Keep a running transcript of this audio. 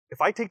If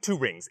I take two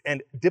rings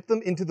and dip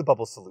them into the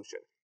bubble solution,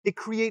 it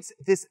creates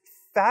this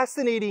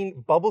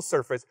fascinating bubble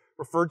surface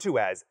referred to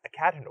as a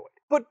catenoid.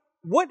 But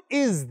what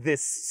is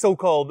this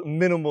so-called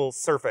minimal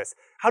surface?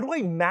 How do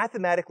I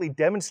mathematically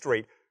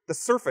demonstrate the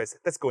surface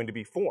that's going to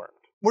be formed?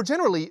 More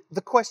generally,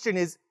 the question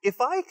is,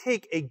 if I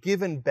take a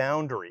given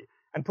boundary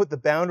and put the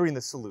boundary in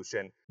the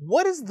solution,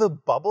 what is the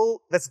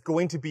bubble that's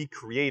going to be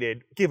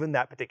created given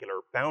that particular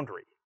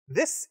boundary?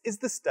 This is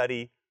the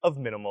study of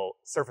minimal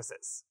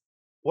surfaces.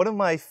 One of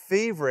my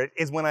favorite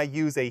is when I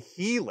use a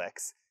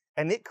helix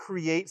and it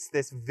creates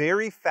this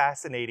very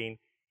fascinating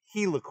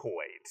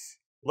helicoid.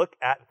 Look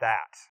at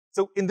that.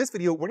 So in this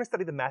video, we're going to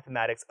study the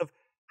mathematics of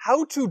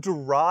how to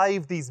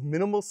derive these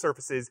minimal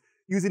surfaces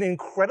using an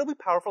incredibly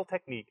powerful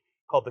technique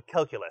called the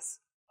calculus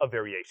of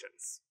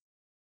variations.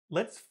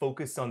 Let's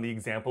focus on the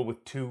example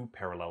with two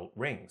parallel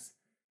rings.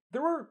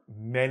 There are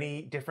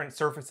many different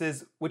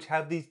surfaces which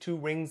have these two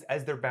rings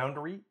as their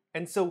boundary,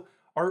 and so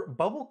our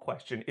bubble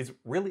question is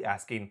really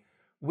asking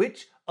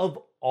which of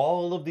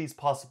all of these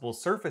possible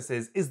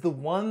surfaces is the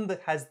one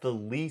that has the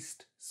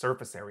least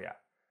surface area.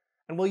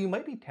 And while you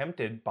might be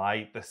tempted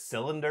by the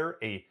cylinder,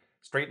 a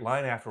straight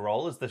line after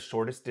all is the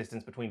shortest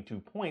distance between 2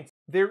 points,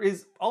 there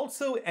is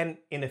also an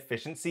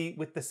inefficiency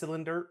with the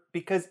cylinder,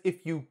 because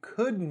if you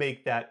could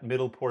make that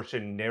middle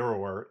portion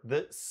narrower,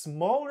 the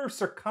smaller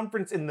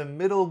circumference in the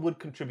middle would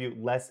contribute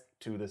less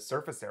to the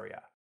surface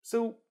area.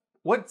 So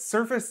what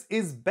surface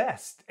is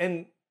best,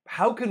 and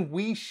how can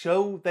we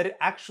show that it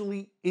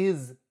actually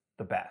is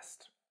the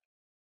best?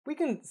 We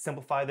can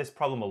simplify this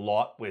problem a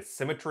lot with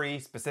symmetry,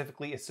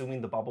 specifically assuming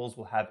the bubbles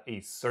will have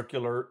a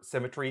circular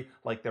symmetry,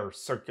 like their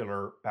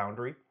circular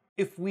boundary.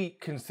 If we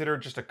consider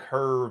just a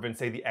curve and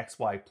say the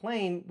xy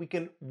plane, we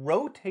can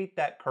rotate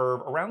that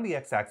curve around the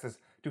x-axis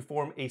to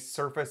form a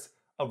surface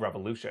of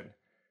revolution.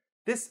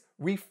 This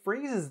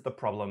rephrases the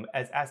problem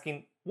as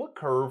asking what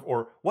curve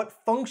or what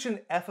function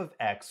f of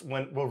x,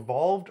 when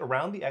revolved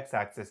around the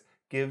x-axis,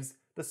 gives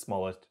the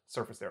smallest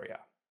surface area.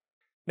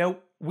 Now,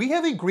 we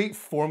have a great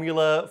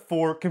formula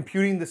for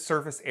computing the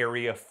surface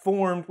area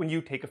formed when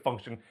you take a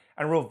function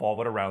and revolve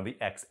it around the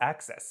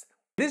x-axis.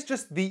 It is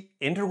just the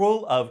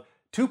integral of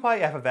 2 pi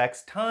f of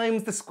x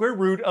times the square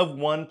root of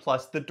 1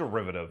 plus the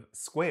derivative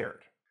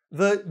squared.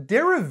 The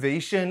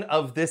derivation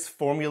of this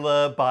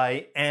formula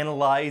by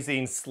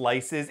analyzing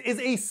slices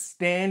is a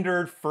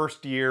standard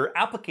first-year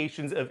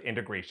applications of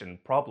integration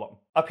problem.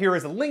 Up here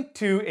is a link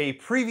to a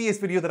previous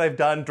video that I've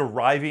done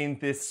deriving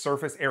this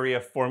surface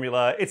area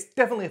formula. It's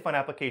definitely a fun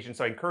application,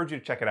 so I encourage you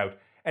to check it out.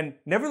 And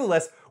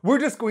nevertheless, we're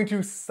just going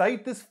to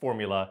cite this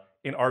formula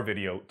in our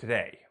video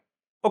today.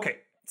 Okay,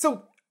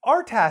 so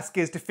our task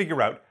is to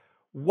figure out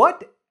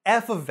what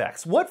f of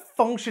x, what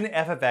function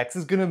f of x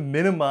is going to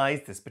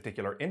minimize this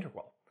particular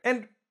integral.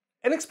 And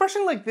an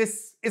expression like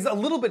this is a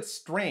little bit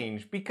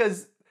strange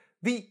because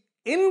the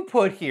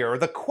input here,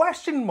 the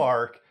question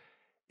mark,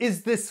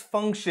 is this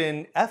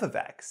function f of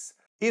x.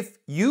 If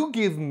you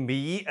give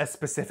me a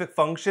specific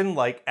function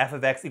like f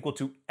of x equal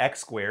to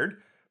x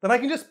squared, then I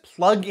can just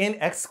plug in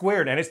x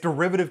squared and its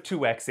derivative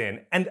 2x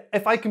in. And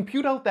if I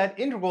compute out that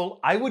integral,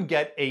 I would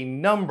get a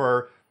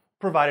number,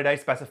 provided I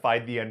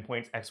specified the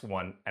endpoints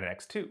x1 and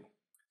x2.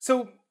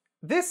 So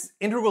this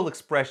integral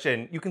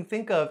expression you can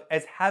think of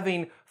as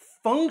having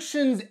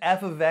functions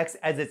f of x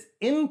as its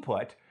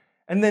input,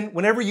 and then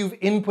whenever you've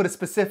input a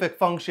specific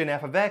function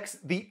f of x,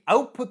 the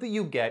output that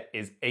you get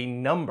is a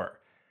number.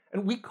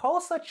 And we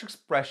call such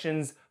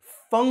expressions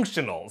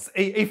functionals.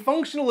 A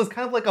functional is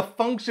kind of like a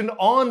function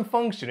on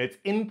function. Its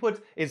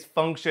input is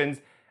functions,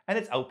 and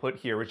its output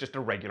here is just a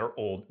regular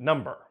old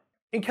number.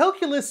 In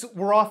calculus,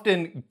 we're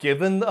often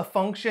given a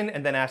function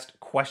and then asked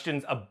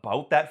questions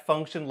about that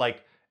function,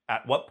 like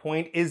at what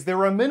point is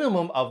there a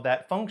minimum of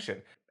that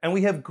function? And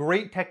we have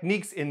great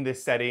techniques in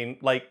this setting,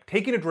 like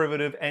taking a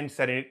derivative and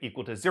setting it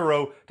equal to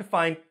 0 to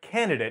find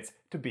candidates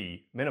to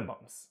be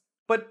minimums.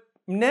 But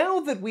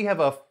now that we have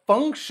a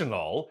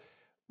functional,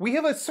 we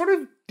have a sort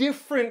of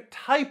different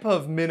type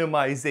of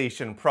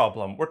minimization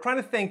problem. We're trying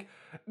to think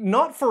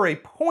not for a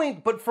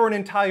point, but for an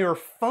entire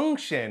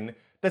function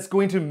that's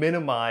going to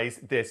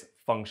minimize this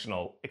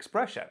functional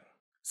expression.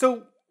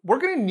 So we're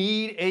going to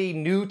need a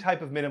new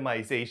type of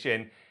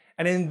minimization.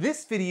 And in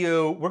this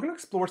video, we're going to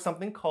explore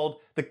something called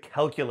the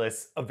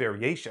calculus of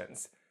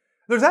variations.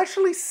 There's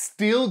actually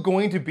still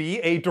going to be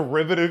a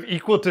derivative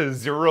equal to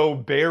 0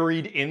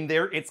 buried in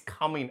there. It's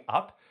coming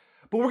up.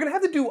 But we're going to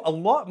have to do a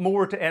lot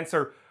more to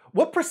answer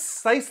what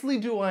precisely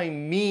do I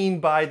mean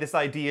by this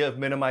idea of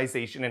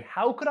minimization, and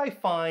how could I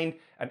find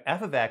an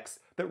f of x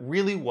that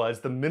really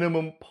was the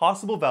minimum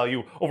possible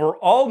value over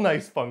all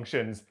nice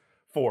functions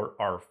for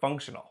our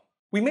functional.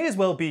 We may as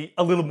well be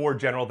a little more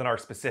general than our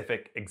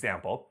specific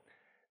example.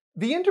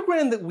 The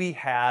integrand that we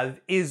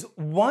have is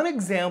one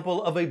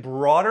example of a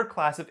broader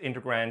class of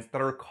integrands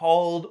that are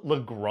called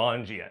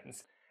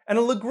Lagrangians. And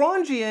a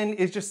Lagrangian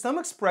is just some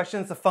expression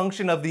that's a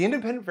function of the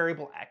independent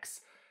variable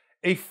x,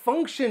 a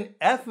function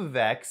f of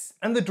x,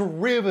 and the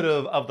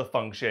derivative of the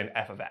function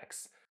f of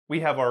x. We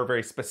have our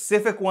very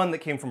specific one that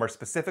came from our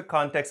specific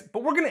context,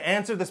 but we're going to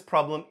answer this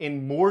problem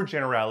in more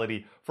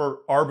generality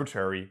for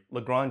arbitrary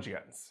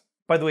Lagrangians.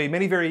 By the way,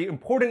 many very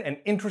important and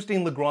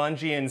interesting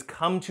Lagrangians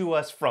come to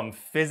us from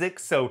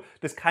physics, so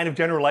this kind of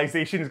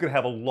generalization is going to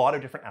have a lot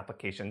of different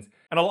applications.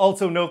 And I'll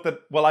also note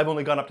that while I've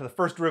only gone up to the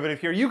first derivative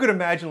here, you could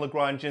imagine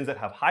Lagrangians that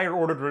have higher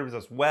order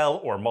derivatives as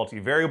well, or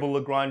multivariable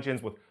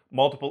Lagrangians with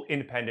multiple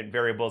independent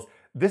variables.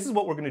 This is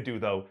what we're going to do,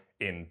 though,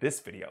 in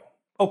this video.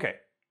 Okay,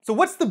 so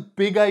what's the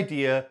big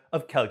idea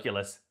of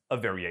calculus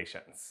of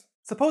variations?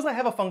 Suppose I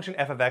have a function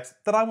f of x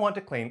that I want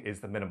to claim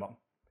is the minimum.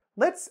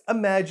 Let's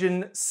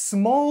imagine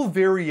small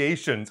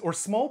variations or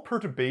small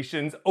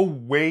perturbations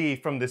away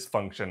from this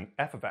function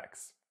f of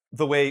x.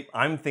 The way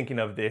I'm thinking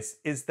of this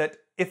is that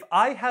if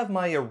I have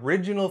my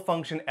original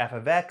function f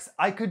of x,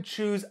 I could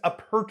choose a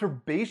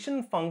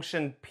perturbation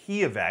function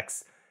p of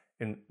x.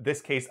 In this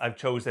case, I've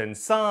chosen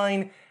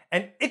sine,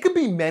 and it could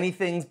be many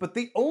things, but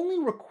the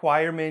only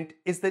requirement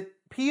is that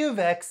p of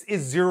x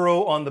is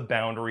 0 on the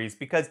boundaries,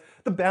 because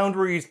the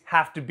boundaries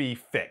have to be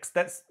fixed.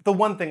 That's the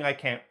one thing I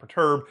can't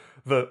perturb.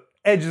 The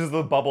edges of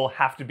the bubble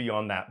have to be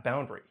on that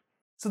boundary.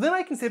 So then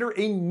I consider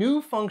a new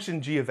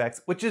function g of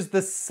x, which is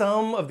the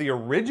sum of the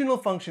original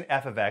function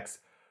f of x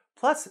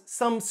plus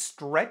some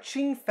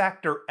stretching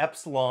factor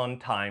epsilon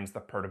times the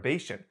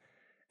perturbation.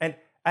 And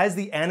as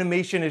the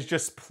animation is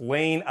just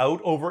playing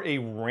out over a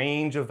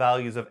range of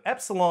values of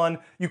epsilon,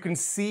 you can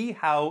see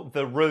how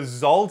the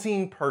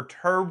resulting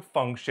perturbed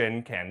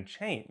function can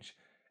change.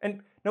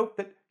 And note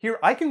that here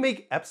I can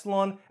make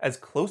epsilon as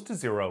close to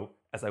 0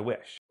 as I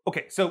wish.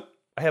 Okay, so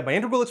I have my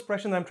integral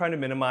expression that I'm trying to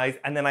minimize,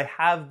 and then I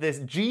have this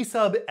g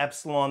sub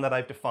epsilon that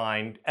I've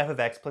defined, f of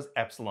x plus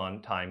epsilon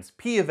times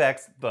p of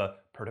x, the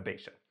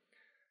perturbation.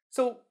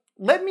 So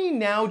let me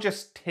now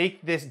just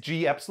take this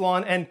g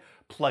epsilon and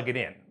plug it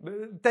in.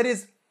 That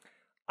is,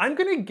 I'm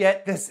going to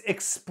get this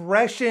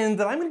expression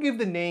that I'm going to give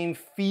the name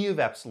phi of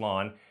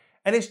epsilon,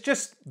 and it's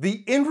just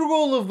the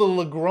integral of the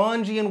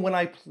Lagrangian when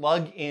I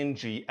plug in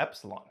g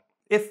epsilon.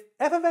 If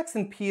f of x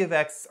and p of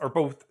x are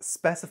both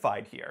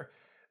specified here,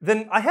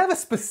 then I have a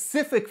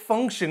specific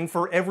function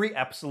for every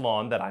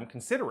epsilon that I'm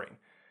considering.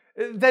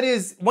 That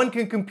is, one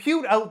can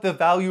compute out the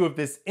value of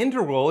this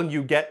integral and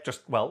you get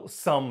just, well,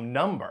 some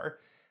number.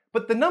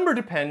 But the number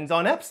depends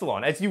on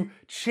epsilon. As you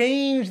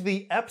change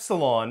the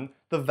epsilon,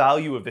 the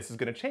value of this is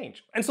going to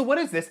change. And so what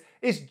is this?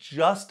 It's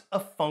just a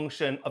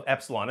function of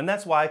epsilon, and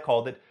that's why I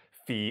called it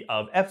phi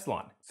of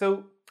epsilon.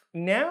 So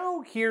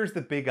now here's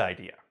the big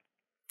idea.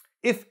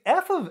 If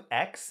f of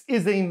x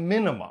is a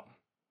minimum,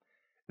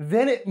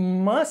 then it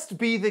must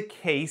be the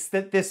case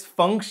that this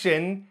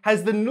function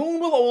has the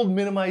normal old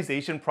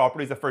minimization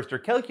properties of first-year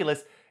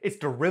calculus. Its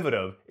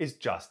derivative is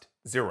just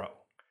 0.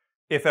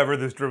 If ever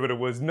this derivative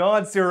was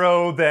not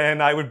 0,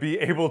 then I would be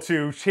able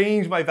to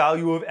change my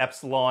value of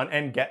epsilon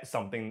and get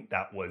something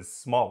that was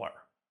smaller.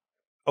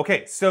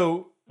 Okay,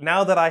 so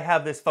now that I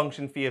have this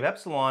function phi of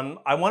epsilon,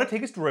 I want to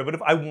take its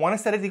derivative, I want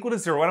to set it equal to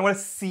 0, and I want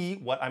to see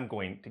what I'm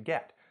going to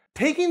get.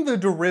 Taking the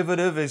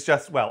derivative is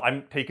just, well,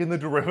 I'm taking the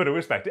derivative with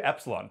respect to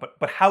epsilon,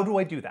 but how do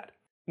I do that?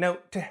 Now,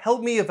 to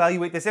help me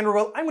evaluate this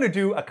integral, I'm going to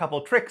do a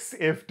couple tricks.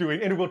 If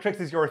doing integral tricks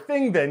is your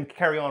thing, then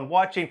carry on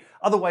watching.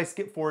 Otherwise,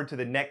 skip forward to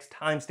the next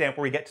timestamp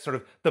where we get to sort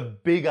of the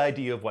big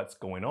idea of what's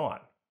going on.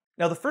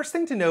 Now, the first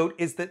thing to note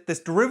is that this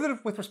derivative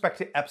with respect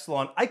to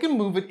epsilon, I can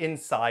move it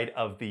inside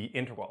of the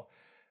integral.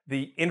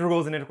 The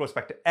integral is an integral with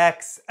respect to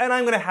x, and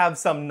I'm going to have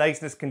some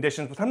niceness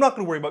conditions, which I'm not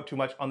going to worry about too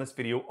much on this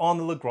video on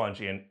the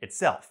Lagrangian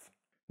itself.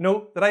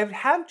 Note that I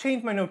have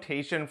changed my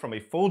notation from a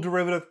full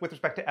derivative with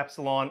respect to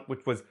epsilon,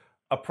 which was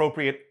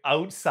appropriate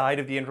outside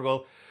of the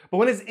integral. But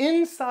when it's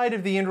inside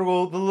of the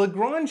integral, the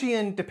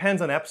Lagrangian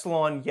depends on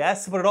epsilon,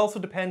 yes, but it also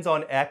depends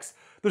on x.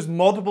 There's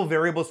multiple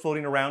variables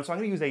floating around, so I'm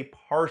going to use a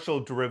partial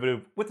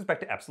derivative with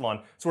respect to epsilon,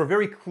 so we're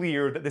very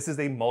clear that this is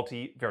a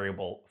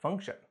multivariable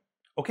function.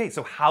 Okay,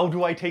 so how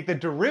do I take the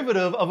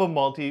derivative of a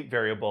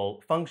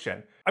multivariable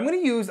function? I'm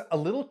going to use a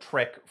little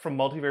trick from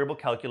multivariable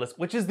calculus,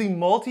 which is the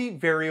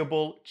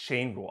multivariable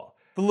chain rule.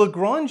 The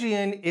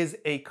Lagrangian is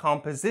a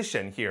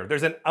composition here.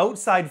 There's an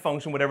outside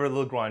function, whatever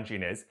the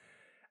Lagrangian is,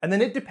 and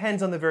then it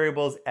depends on the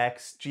variables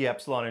x, g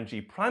epsilon, and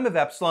g prime of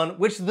epsilon,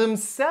 which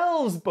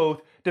themselves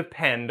both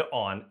depend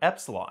on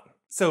epsilon.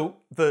 So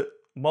the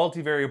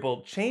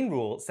multivariable chain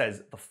rule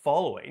says the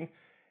following.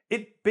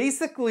 It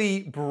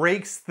basically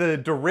breaks the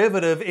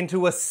derivative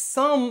into a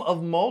sum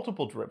of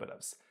multiple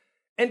derivatives.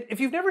 And if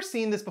you've never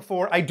seen this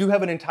before, I do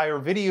have an entire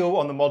video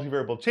on the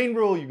multivariable chain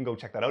rule. You can go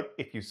check that out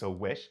if you so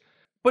wish.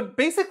 But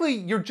basically,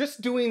 you're just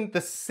doing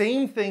the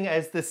same thing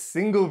as the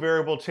single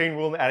variable chain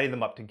rule and adding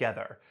them up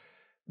together.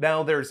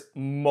 Now there's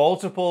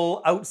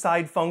multiple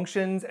outside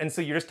functions, and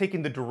so you're just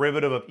taking the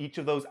derivative of each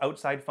of those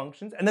outside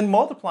functions and then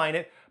multiplying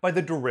it by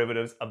the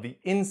derivatives of the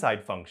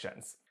inside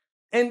functions.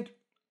 And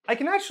I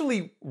can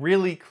actually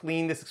really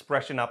clean this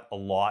expression up a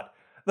lot.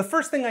 The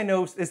first thing I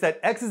notice is that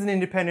x is an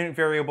independent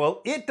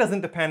variable. It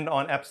doesn't depend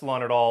on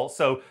epsilon at all,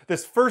 so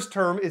this first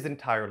term is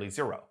entirely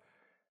 0.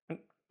 And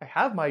I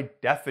have my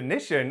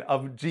definition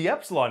of g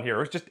epsilon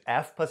here. It's just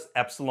f plus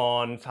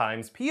epsilon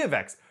times p of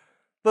x.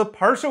 The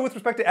partial with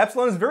respect to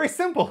epsilon is very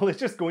simple. It's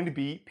just going to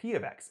be p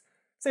of x.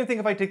 Same thing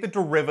if I take the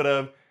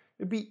derivative,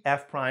 it'd be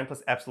f prime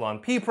plus epsilon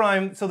p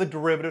prime. So the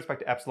derivative with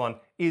respect to epsilon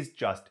is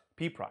just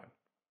p prime.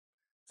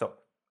 So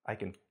I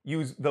can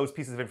use those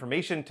pieces of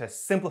information to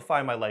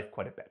simplify my life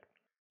quite a bit.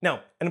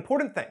 Now, an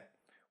important thing,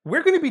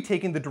 we're going to be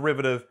taking the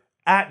derivative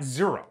at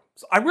 0.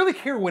 So I really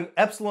care when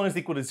epsilon is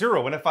equal to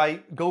 0. And if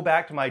I go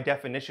back to my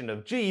definition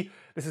of g,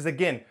 this is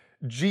again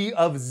g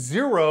of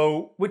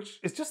 0, which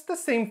is just the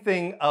same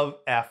thing of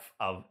f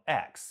of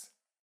x.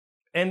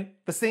 And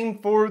the same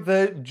for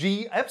the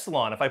g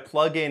epsilon. If I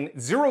plug in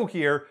 0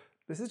 here,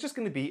 this is just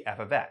going to be f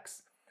of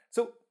x.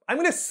 So I'm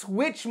going to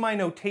switch my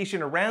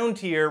notation around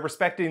here,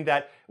 respecting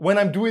that when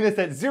I'm doing this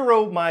at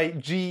 0, my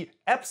g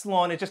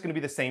epsilon is just going to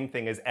be the same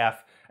thing as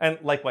f, and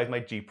likewise my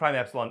g prime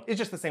epsilon is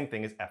just the same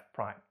thing as f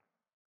prime.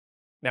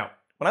 Now,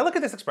 when I look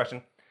at this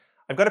expression,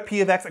 I've got a p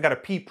of x, I've got a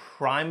p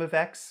prime of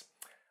x.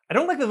 I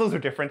don't like that those are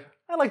different.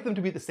 I like them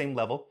to be at the same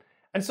level.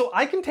 And so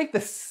I can take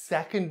the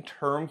second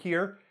term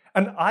here,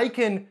 and I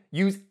can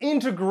use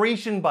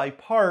integration by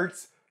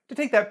parts to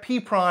take that p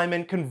prime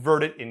and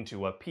convert it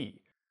into a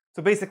p.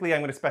 So basically,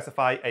 I'm going to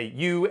specify a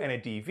u and a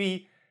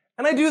dv,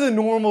 and I do the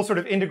normal sort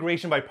of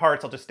integration by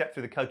parts. I'll just step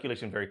through the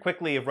calculation very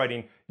quickly of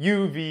writing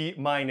uv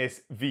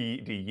minus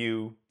v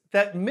du.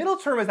 That middle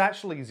term is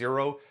actually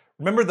 0.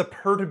 Remember, the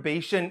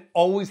perturbation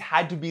always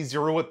had to be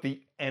 0 at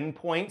the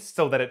endpoints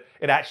so that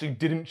it actually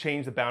didn't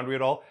change the boundary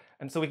at all.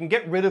 And so we can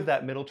get rid of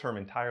that middle term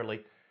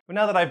entirely. But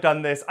now that I've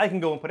done this, I can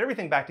go and put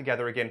everything back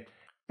together again.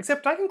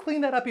 Except I can clean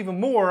that up even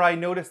more. I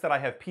notice that I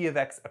have p of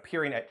x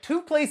appearing at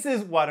 2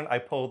 places. Why don't I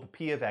pull the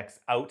p of x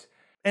out?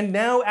 And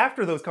now,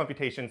 after those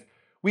computations,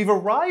 we've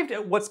arrived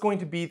at what's going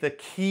to be the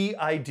key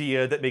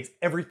idea that makes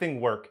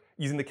everything work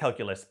using the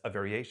calculus of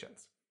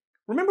variations.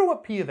 Remember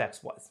what p of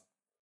x was.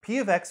 P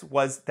of x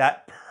was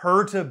that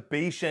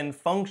perturbation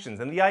functions.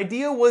 And the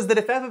idea was that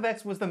if f of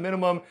x was the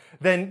minimum,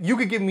 then you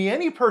could give me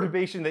any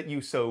perturbation that you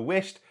so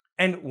wished.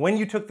 And when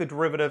you took the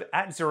derivative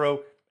at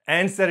 0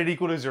 and set it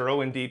equal to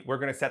 0, indeed, we're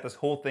going to set this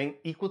whole thing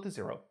equal to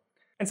 0.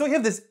 And so we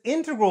have this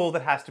integral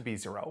that has to be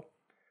 0.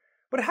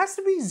 But it has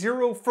to be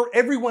 0 for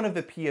every one of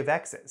the p of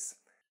x's.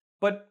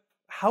 But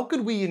how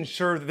could we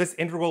ensure that this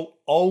integral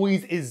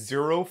always is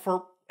 0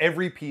 for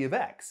every p of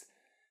x?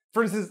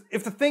 For instance,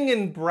 if the thing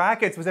in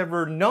brackets was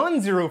ever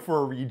non-zero for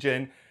a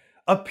region,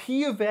 a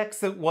p of x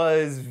that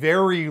was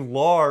very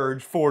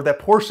large for that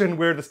portion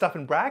where the stuff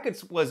in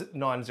brackets was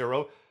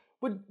non-zero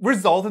would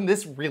result in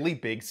this really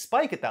big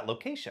spike at that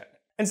location.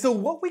 And so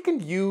what we can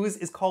use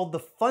is called the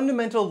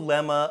fundamental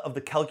lemma of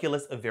the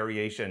calculus of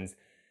variations.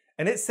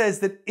 And it says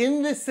that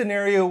in this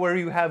scenario where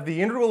you have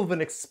the integral of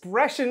an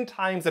expression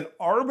times an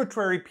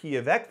arbitrary p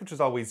of x, which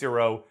is always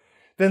 0,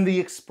 then the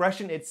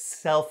expression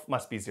itself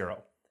must be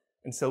 0.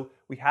 And so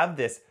we have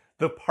this,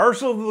 the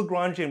partial of the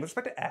Lagrangian with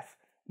respect to f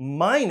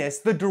minus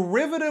the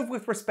derivative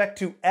with respect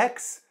to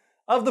x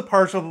of the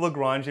partial of the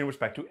Lagrangian with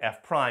respect to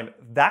f prime.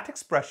 That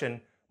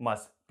expression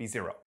must be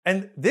 0.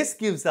 And this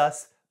gives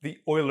us the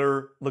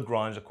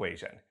Euler-Lagrange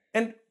equation.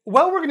 And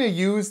while we're going to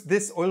use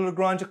this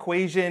Euler-Lagrange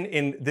equation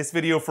in this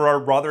video for our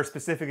rather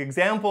specific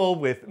example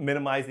with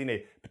minimizing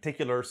a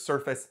particular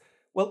surface,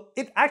 well,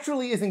 it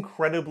actually is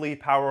incredibly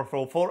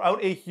powerful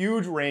throughout a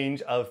huge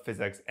range of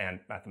physics and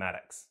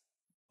mathematics.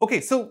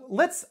 Okay, so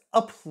let's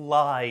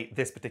apply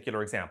this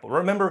particular example.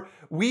 Remember,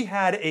 we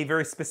had a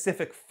very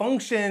specific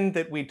function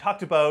that we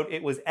talked about.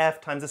 It was f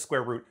times the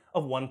square root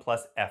of 1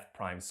 plus f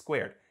prime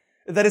squared.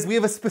 That is, we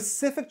have a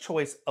specific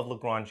choice of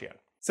Lagrangian.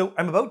 So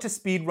I'm about to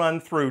speed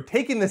run through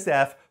taking this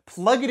f,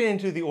 plug it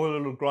into the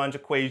Euler-Lagrange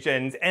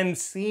equations, and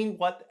seeing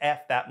what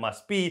f that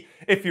must be.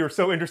 If you're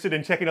so interested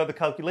in checking out the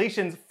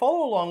calculations,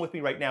 follow along with me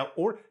right now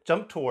or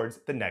jump towards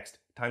the next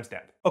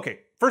timestamp. Okay,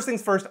 first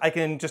things first, I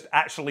can just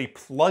actually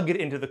plug it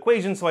into the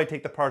equation. So I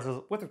take the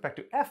partials with respect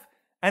to f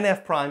and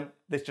f prime.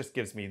 This just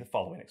gives me the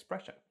following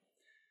expression.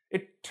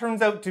 It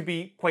turns out to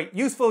be quite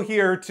useful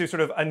here to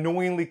sort of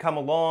annoyingly come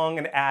along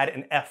and add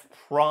an f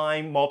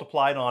prime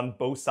multiplied on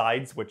both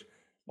sides, which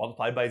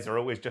multiplied by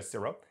 0 is just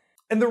 0.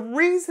 And the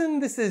reason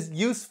this is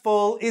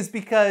useful is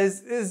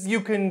because, as you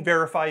can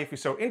verify if you're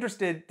so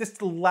interested, this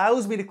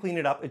allows me to clean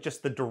it up at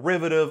just the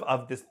derivative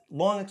of this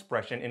long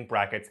expression in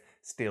brackets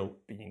still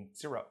being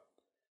 0.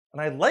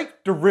 And I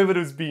like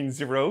derivatives being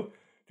 0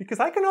 because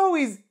I can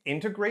always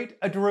integrate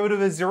a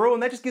derivative as 0,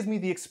 and that just gives me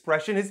the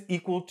expression is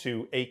equal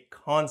to a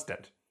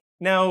constant.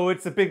 Now,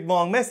 it's a big,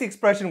 long, messy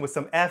expression with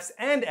some f's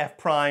and f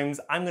primes.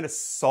 I'm going to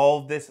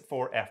solve this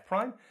for f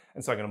prime.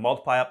 And so I'm going to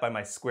multiply up by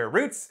my square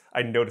roots.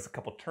 I notice a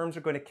couple terms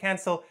are going to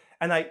cancel.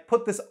 And I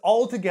put this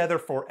all together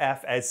for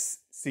f as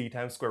c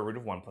times square root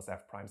of 1 plus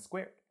f prime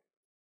squared.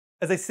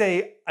 As I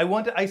say, I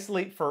want to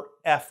isolate for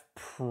f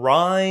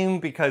prime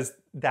because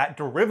that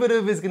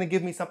derivative is going to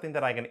give me something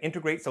that I can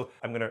integrate. So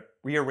I'm going to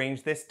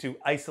rearrange this to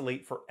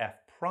isolate for f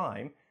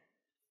prime.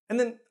 And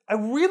then I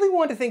really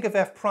want to think of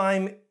f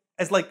prime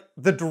as like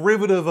the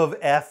derivative of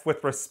f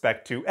with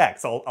respect to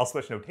x. I'll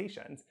switch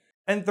notations.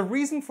 And the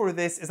reason for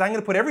this is I'm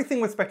going to put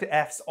everything with respect to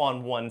f's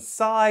on one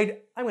side.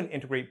 I'm going to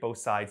integrate both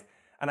sides.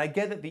 and I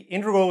get that the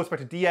integral with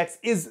respect to dx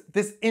is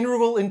this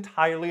integral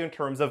entirely in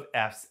terms of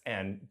f's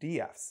and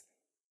df's.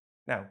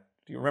 Now,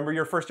 do you remember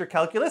your first year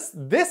calculus?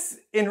 This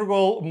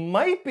integral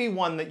might be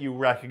one that you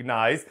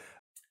recognize.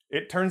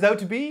 It turns out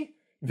to be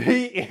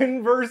the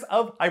inverse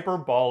of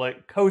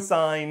hyperbolic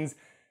cosines.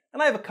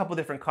 And I have a couple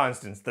different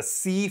constants, the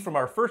c from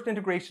our first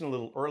integration a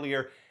little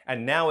earlier,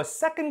 and now a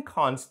second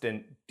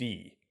constant,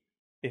 d.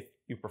 If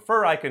you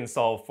prefer, I can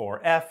solve for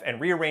f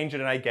and rearrange it,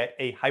 and I get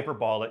a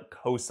hyperbolic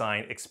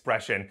cosine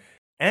expression.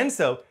 And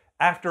so,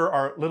 after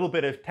our little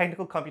bit of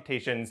technical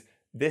computations,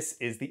 this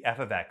is the f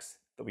of x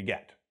that we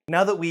get.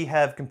 Now that we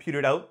have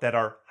computed out that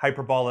our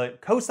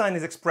hyperbolic cosine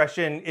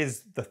expression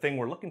is the thing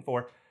we're looking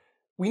for,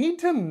 we need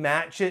to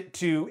match it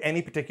to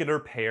any particular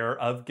pair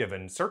of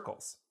given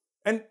circles.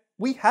 And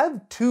we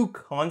have two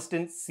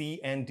constants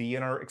c and d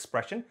in our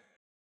expression,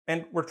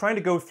 and we're trying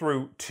to go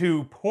through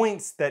 2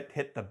 points that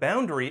hit the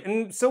boundary,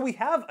 and so we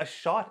have a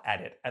shot at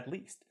it, at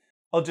least.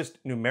 I'll just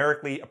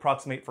numerically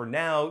approximate for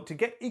now to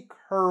get a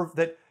curve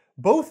that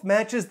both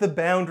matches the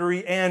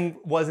boundary and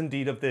was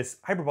indeed of this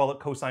hyperbolic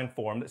cosine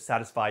form that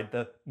satisfied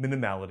the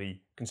minimality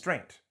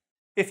constraint.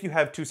 If you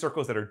have two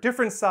circles that are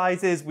different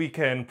sizes, we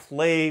can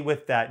play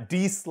with that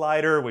d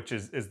slider, which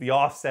is the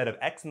offset of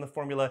x in the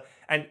formula,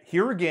 and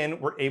here again,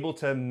 we're able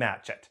to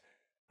match it.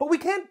 But we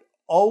can't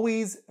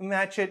always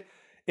match it.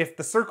 If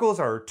the circles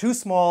are too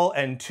small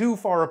and too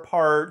far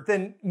apart,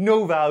 then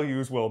no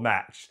values will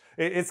match.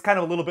 It's kind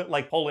of a little bit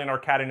like pulling our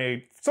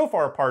catenoid so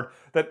far apart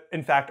that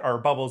in fact our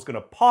bubble is going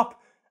to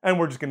pop and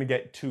we're just going to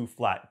get two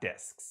flat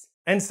disks.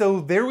 And so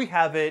there we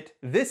have it.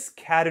 This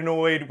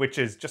catenoid, which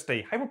is just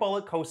a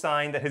hyperbolic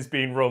cosine that has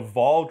been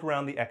revolved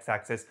around the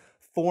x-axis,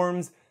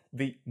 forms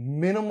the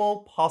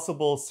minimal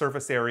possible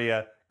surface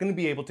area going to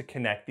be able to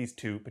connect these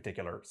two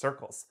particular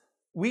circles.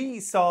 We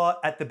saw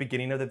at the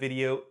beginning of the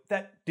video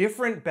that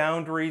different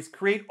boundaries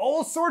create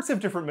all sorts of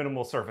different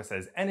minimal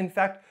surfaces. And in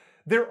fact,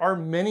 there are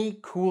many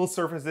cool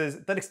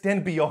surfaces that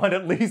extend beyond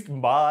at least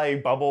my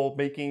bubble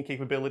making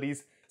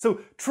capabilities. So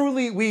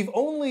truly, we've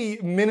only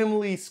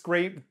minimally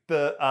scraped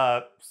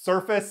the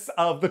surface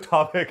of the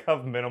topic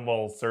of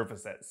minimal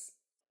surfaces.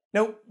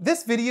 Now,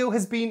 this video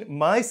has been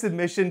my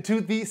submission to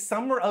the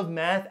Summer of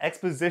Math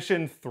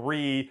Exposition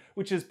 3,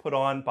 which is put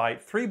on by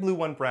 3 Blue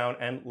 1 Brown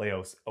and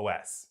Laos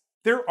OS.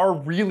 There are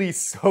really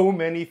so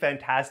many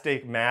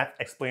fantastic math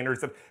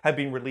explainers that have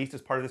been released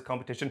as part of this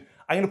competition.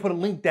 I'm going to put a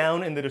link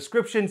down in the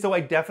description, so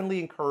I definitely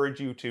encourage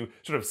you to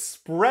sort of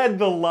spread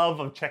the love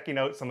of checking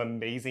out some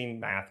amazing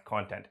math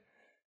content.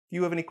 If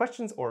you have any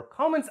questions or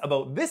comments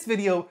about this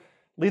video,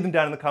 leave them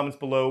down in the comments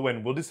below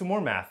and we'll do some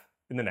more math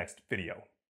in the next video.